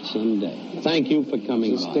about someday. Thank you for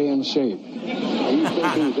coming Just stay in shape. Are you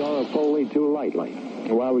taking Zora Foley too lightly?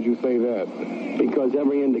 Why would you say that? Because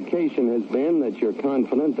every indication has been that you're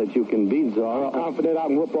confident that you can beat Zora. I'm confident I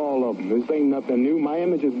can whoop all of them. This ain't nothing new. My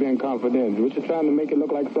image has been confident. What you trying to make it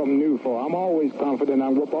look like something new for? I'm always confident I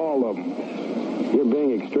can whoop all of them. You're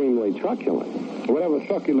being extremely truculent. Whatever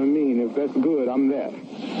succulent mean, if that's good, I'm that.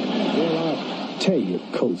 Well, I tell you,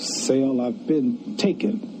 Coach Sale, I've been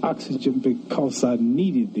taking oxygen because I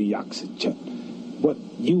needed the oxygen. What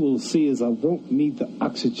you will see is I won't need the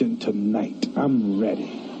oxygen tonight. I'm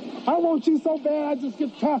ready. I want you so bad, I just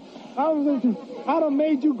get tired. I done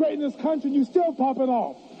made you great in this country, and you still popping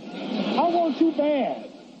off. I want you bad.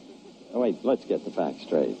 Oh, wait, let's get the facts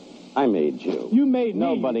straight. I made you. You made me.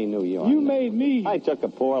 Nobody knew you. You made me. I took a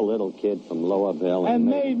poor little kid from Louisville and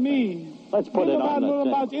made me. Let's put it on the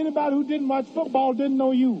about anybody who didn't watch football didn't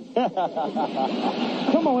know you.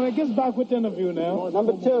 Come on, it gets back with the interview now.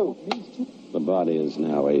 Number 2. The body is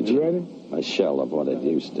now aging. You ready? A shell of what it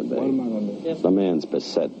used to be. What am I going to do? The man's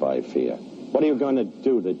beset by fear. What are you going to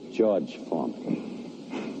do to George Foreman?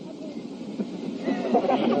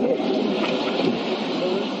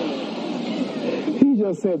 He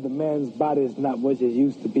just said the man's body is not what it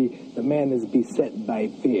used to be. The man is beset by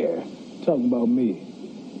fear. Talking about me.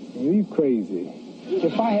 You crazy.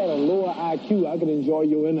 If I had a lower IQ, I could enjoy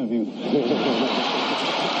your interview.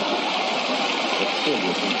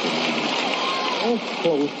 Of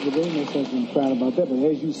course, there ain't no sense in crying about that, but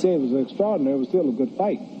as you said, it was extraordinary. It was still a good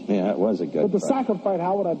fight. Yeah, it was a good fight. But the fight. soccer fight,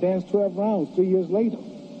 Howard, I danced 12 rounds 3 years later.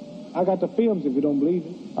 I got the films if you don't believe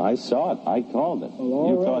it. I saw it. I called it. Well,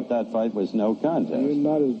 you right. thought that fight was no contest. You're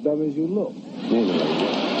not as dumb as you look. Neither are you.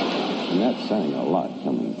 And that's saying a lot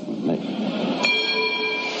coming from me.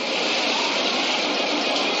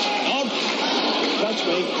 That's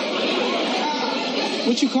me.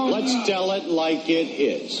 What you call it? Let's tell it like it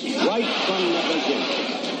is. Right from the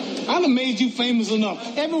beginning. I done made you famous enough.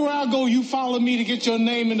 Everywhere I go, you follow me to get your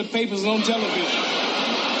name in the papers and on television.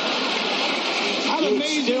 You'd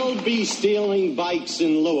still be stealing bikes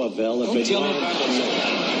in Louisville if it weren't for me.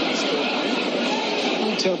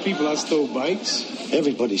 Don't tell people I stole bikes.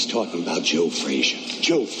 Everybody's talking about Joe Frazier.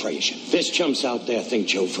 Joe Frazier. There's chumps out there think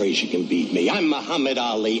Joe Frazier can beat me. I'm Muhammad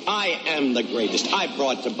Ali. I am the greatest. I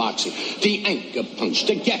brought to boxing the anchor punch,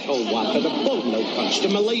 the gecko whopper, the bullno punch, the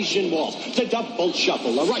Malaysian waltz, the double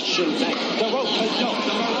shuffle, the Russian neck, the rope-a-dope,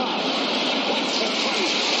 the mirage. What's the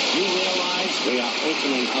price? You realize we are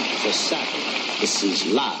opening up the saddle. This is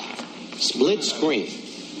live. Split screen.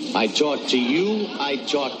 I talk to you, I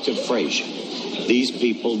talk to Frazier. These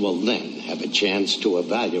people will then have a chance to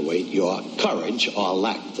evaluate your courage or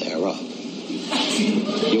lack thereof.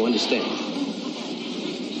 You understand?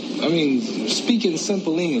 I mean, speaking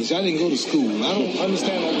simple English, I didn't go to school. I don't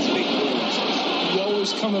understand all these big words. You're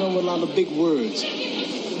always coming up with a lot of big words.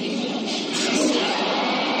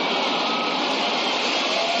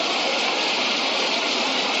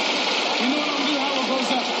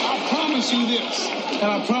 I promise you this, and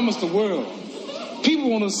I promise the world. People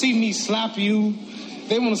want to see me slap you.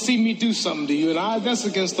 They want to see me do something to you, and that's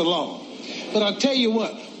against the law. But I tell you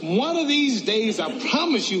what, one of these days, I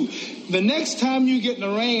promise you, the next time you get in the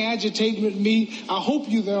ring agitating with me, I hope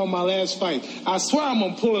you're there on my last fight. I swear I'm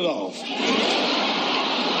going to pull it off.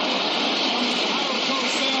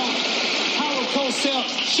 Howard Cosell,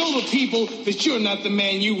 show the people that you're not the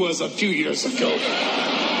man you was a few years ago.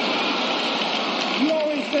 You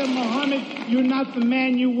always said, Muhammad, you're not the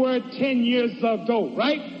man you were 10 years ago,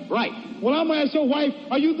 right? Right. Well, I'm going to ask your wife,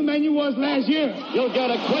 are you the man you was last year? You'll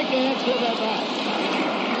get a quick answer to that.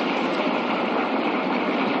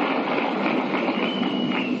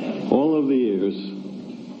 All of the years,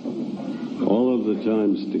 all of the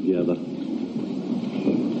times together,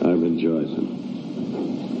 I've enjoyed them.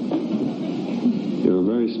 You're a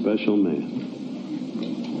very special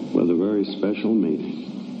man with a very special meaning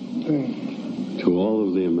to all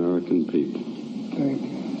of the American people. Thank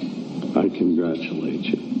you. I congratulate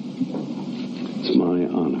you. It's my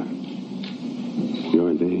honor.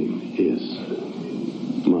 Your name is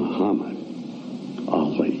Muhammad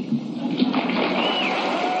Ali.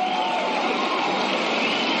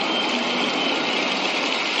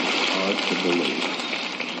 Hard to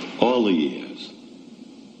believe. All the years.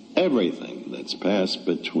 Everything that's passed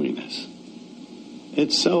between us.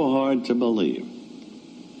 It's so hard to believe.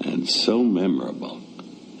 And so memorable.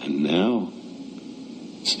 And now,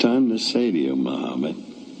 It's time to say to you, Muhammad,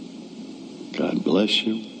 God bless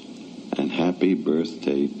you and happy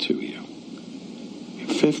birthday to you. You're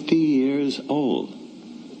 50 years old.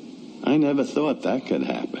 I never thought that could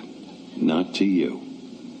happen. Not to you.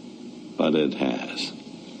 But it has.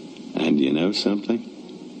 And you know something?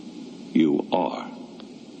 You are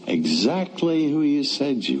exactly who you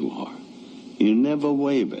said you are. You never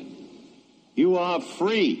wavered. You are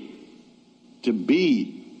free to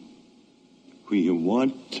be who you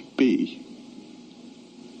want to be.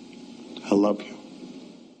 I love you.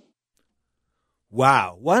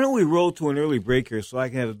 Wow. Why don't we roll to an early break here so I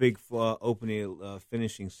can have a big opening,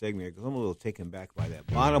 finishing segment here, because I'm a little taken back by that.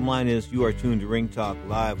 Bottom line is you are tuned to Ring Talk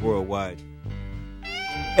live worldwide.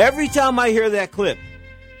 Every time I hear that clip,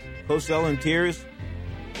 Cosell in tears,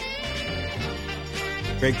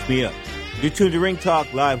 breaks me up. You're tuned to Ring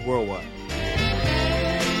Talk live worldwide.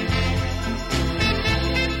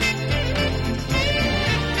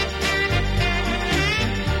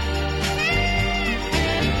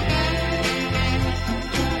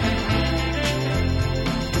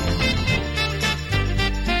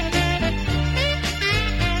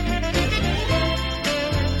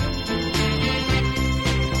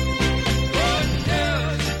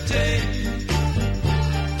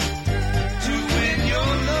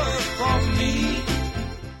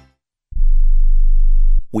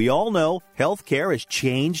 We all know healthcare has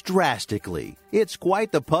changed drastically. It's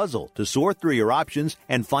quite the puzzle to sort through your options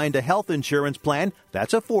and find a health insurance plan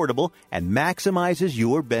that's affordable and maximizes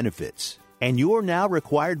your benefits. And you're now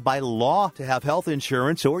required by law to have health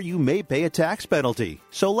insurance, or you may pay a tax penalty.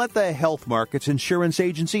 So let the Health Markets Insurance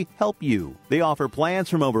Agency help you. They offer plans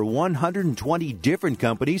from over 120 different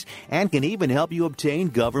companies and can even help you obtain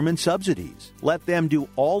government subsidies. Let them do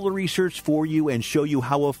all the research for you and show you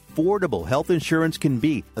how affordable health insurance can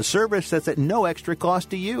be, a service that's at no extra cost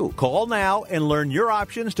to you. Call now and learn your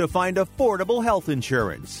options to find affordable health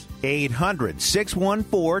insurance.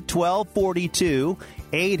 800-614-1242.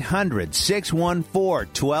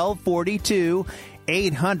 800-614-1242.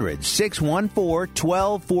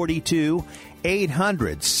 800-614-1242.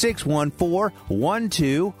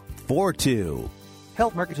 800-614-1242.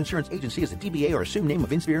 Health Markets Insurance Agency is a DBA or assumed name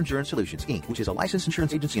of Inspire Insurance Solutions, Inc., which is a licensed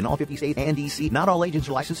insurance agency in all 50 states and D.C. Not all agents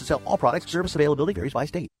are licensed to sell all products. Service availability varies by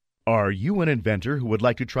state. Are you an inventor who would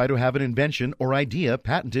like to try to have an invention or idea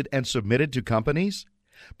patented and submitted to companies,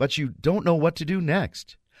 but you don't know what to do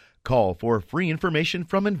next? Call for free information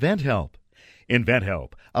from InventHelp.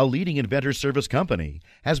 InventHelp, a leading inventor service company,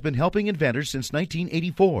 has been helping inventors since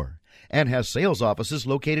 1984 and has sales offices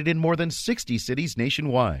located in more than 60 cities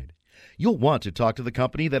nationwide. You'll want to talk to the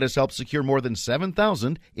company that has helped secure more than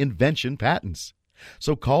 7,000 invention patents.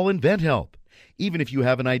 So call InventHelp. Even if you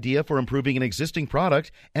have an idea for improving an existing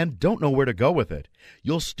product and don't know where to go with it,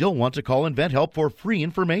 you'll still want to call InventHelp for free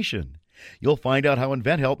information. You'll find out how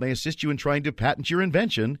InventHelp may assist you in trying to patent your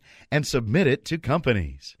invention and submit it to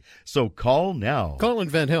companies. So call now. Call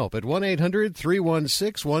InventHelp at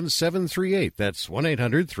 1-800-316-1738. That's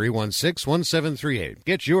 1-800-316-1738.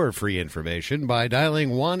 Get your free information by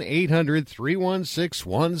dialing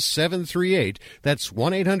 1-800-316-1738. That's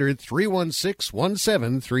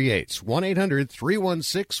 1-800-316-1738.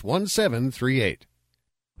 1-800-316-1738.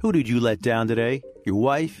 Who did you let down today? Your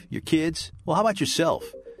wife? Your kids? Well, how about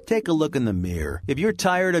yourself? Take a look in the mirror. If you're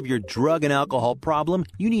tired of your drug and alcohol problem,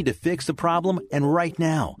 you need to fix the problem, and right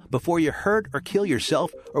now, before you hurt or kill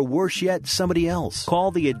yourself, or worse yet, somebody else.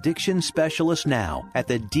 Call the addiction specialist now at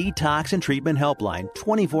the Detox and Treatment Helpline,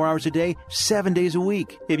 24 hours a day, 7 days a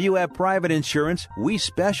week. If you have private insurance, we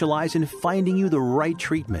specialize in finding you the right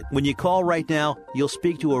treatment. When you call right now, you'll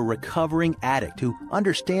speak to a recovering addict who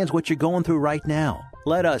understands what you're going through right now.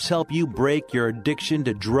 Let us help you break your addiction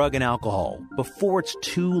to drug and alcohol before it's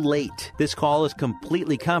too late. This call is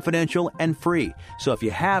completely confidential and free. So if you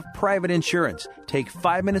have private insurance, take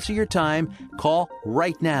 5 minutes of your time. Call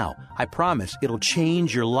right now. I promise it'll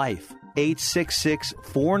change your life.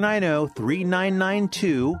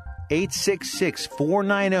 866-490-3992.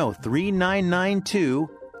 866-490-3992.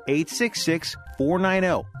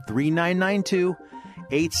 866-490-3992.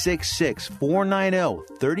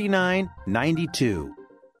 866-490-3992.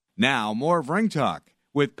 Now, more of Ring Talk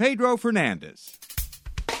with Pedro Fernandez.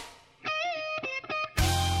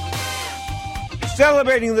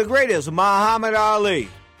 Celebrating the greatest, Muhammad Ali.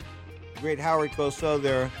 Great Howard Cosell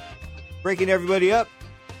there, breaking everybody up.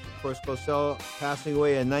 Of course, Cosell passing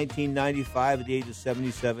away in 1995 at the age of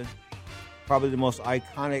 77. Probably the most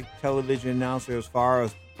iconic television announcer as far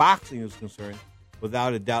as boxing is concerned,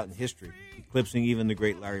 without a doubt in history, eclipsing even the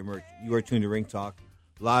great Larry Merchant. You are tuned to Ring Talk,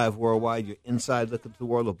 live worldwide, your inside look into the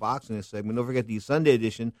world of boxing this segment. Don't forget the Sunday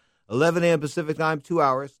edition 11 a.m. Pacific time, 2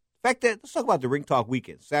 hours. In fact, let's talk about the Ringtalk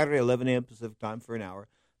weekend. Saturday, 11 a.m. Pacific time for an hour.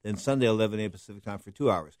 Then Sunday, 11 a.m. Pacific time for 2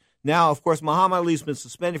 hours. Now, of course, Muhammad Ali's been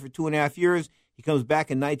suspended for 2.5 years. He comes back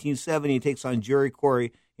in 1970 and takes on Jerry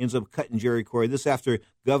Corey, ends up cutting Jerry Corey. This after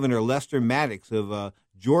Governor Lester Maddox of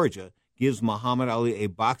Georgia gives Muhammad Ali a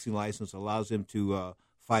boxing license, allows him to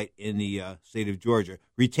fight in the state of Georgia.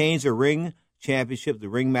 Retains a ring championship, the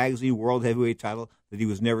Ring Magazine World Heavyweight title that he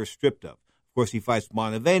was never stripped of. Of course, he fights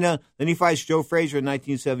Bonavena. Then he fights Joe Frazier in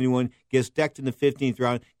 1971, gets decked in the 15th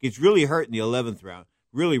round, gets really hurt in the 11th round,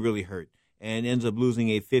 really, really hurt, and ends up losing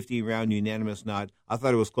a 15-round unanimous nod. I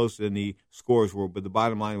thought it was closer than the scores were, but the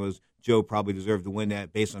bottom line was Joe probably deserved to win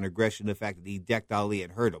that based on aggression, the fact that he decked Ali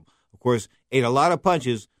and hurt him. Of course, ate a lot of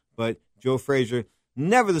punches, but Joe Frazier,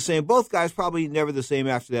 never the same. Both guys probably never the same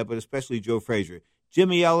after that, but especially Joe Frazier.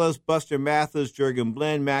 Jimmy Ellis, Buster Mathis, Jurgen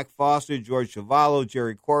Blend, Mac Foster, George Chavallo,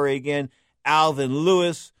 Jerry Corey again, Alvin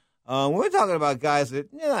Lewis. We're talking about guys that,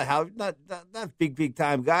 not big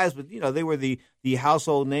time guys, but, they were the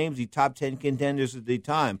household names, the top 10 contenders at the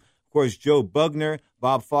time. Of course, Joe Bugner,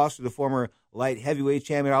 Bob Foster, the former light heavyweight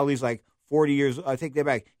champion. Ali's like 40 years. I take that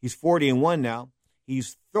back. He's 40-1 now.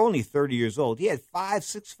 He's only 30 years old. He had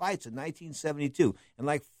 5-6 fights in 1972 and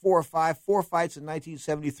like 4 fights in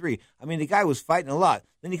 1973. I mean, the guy was fighting a lot.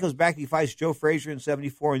 Then he comes back, he fights Joe Frazier in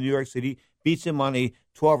 74 in New York City, beats him on a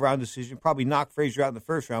 12-round decision, probably knocked Frazier out in the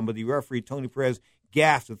first round, but the referee, Tony Perez,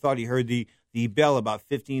 gasped and thought he heard the bell about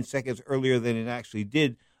 15 seconds earlier than it actually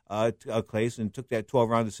did place, and took that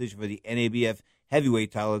 12-round decision for the NABF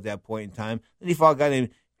heavyweight title at that point in time. Then he fought a guy named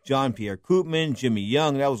John Pierre Koopman, Jimmy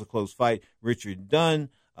Young. That was a close fight. Richard Dunn,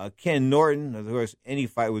 Ken Norton. Of course, any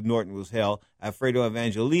fight with Norton was hell. Alfredo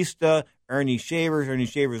Evangelista, Ernie Shavers. Ernie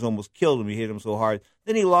Shavers almost killed him. He hit him so hard.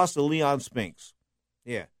 Then he lost to Leon Spinks.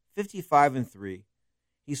 Yeah, 55-3.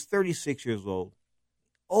 He's 36 years old.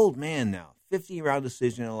 Old man now. 50-round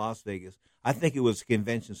decision in Las Vegas. I think it was a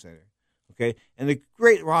convention center. Okay, and the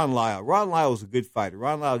great Ron Lyle. Ron Lyle was a good fighter.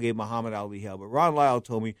 Ron Lyle gave Muhammad Ali hell, but Ron Lyle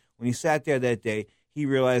told me when he sat there that day, he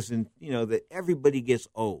realized, that everybody gets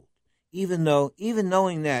old. Even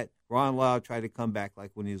knowing that, Ron Lyle tried to come back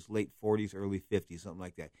like when he was late 40s, early 50s, something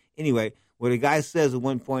like that. Anyway, what a guy says at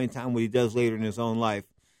one point in time, what he does later in his own life,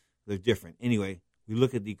 they're different. Anyway, we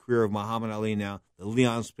look at the career of Muhammad Ali now. The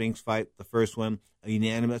Leon Spinks fight, the first one, a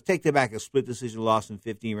unanimous. Take that back, a split decision loss in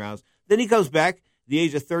 15 rounds. Then he comes back at the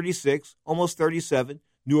age of 36, almost 37,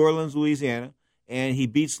 New Orleans, Louisiana, and he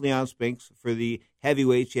beats Leon Spinks for the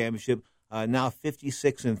heavyweight championship. Now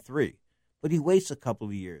 56-3, but he waits a couple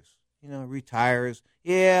of years. Retires.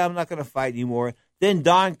 Yeah, I'm not going to fight anymore. Then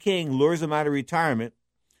Don King lures him out of retirement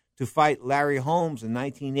to fight Larry Holmes in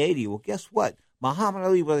 1980. Well, guess what? Muhammad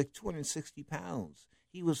Ali was like 260 pounds.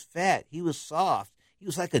 He was fat. He was soft. He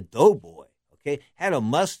was like a doughboy. Okay, had a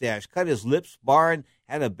mustache, cut his lips, sparring,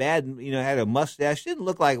 had a mustache. Didn't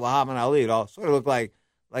look like Muhammad Ali at all. Sort of looked like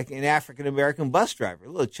an African American bus driver, a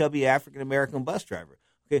little chubby African American bus driver.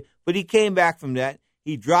 Okay, but he came back from that.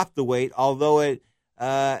 He dropped the weight, although it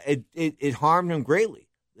harmed him greatly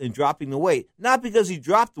in dropping the weight. Not because he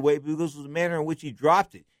dropped the weight, but because of the manner in which he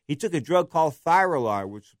dropped it. He took a drug called Thyrolar,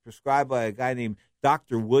 which was prescribed by a guy named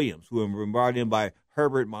Dr. Williams, who was brought in by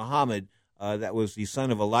Herbert Muhammad. That was the son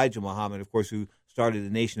of Elijah Muhammad, of course, who started the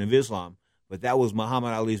Nation of Islam. But that was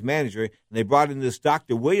Muhammad Ali's manager. And they brought in this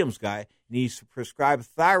Dr. Williams guy, and he prescribed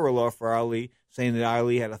Thyrolar for Ali, saying that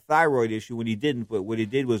Ali had a thyroid issue when he didn't. But what he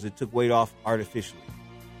did was it took weight off artificially.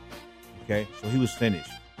 Okay, so he was finished.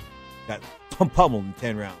 Got pummeled in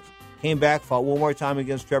 10 rounds. Came back, fought one more time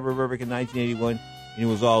against Trevor Berbick in 1981, and it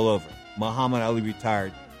was all over. Muhammad Ali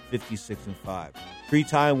retired 56-5.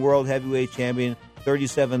 3-time world heavyweight champion,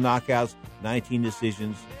 37 knockouts, 19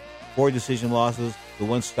 decisions, 4 decision losses, the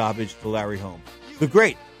 1 stoppage to Larry Holmes. The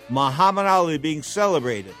great Muhammad Ali being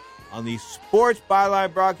celebrated on the Sports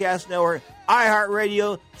Byline Broadcast Network,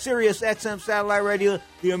 iHeartRadio, Sirius XM Satellite Radio,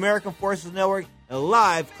 the American Forces Network, and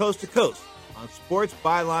live coast to coast on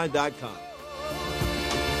SportsByline.com.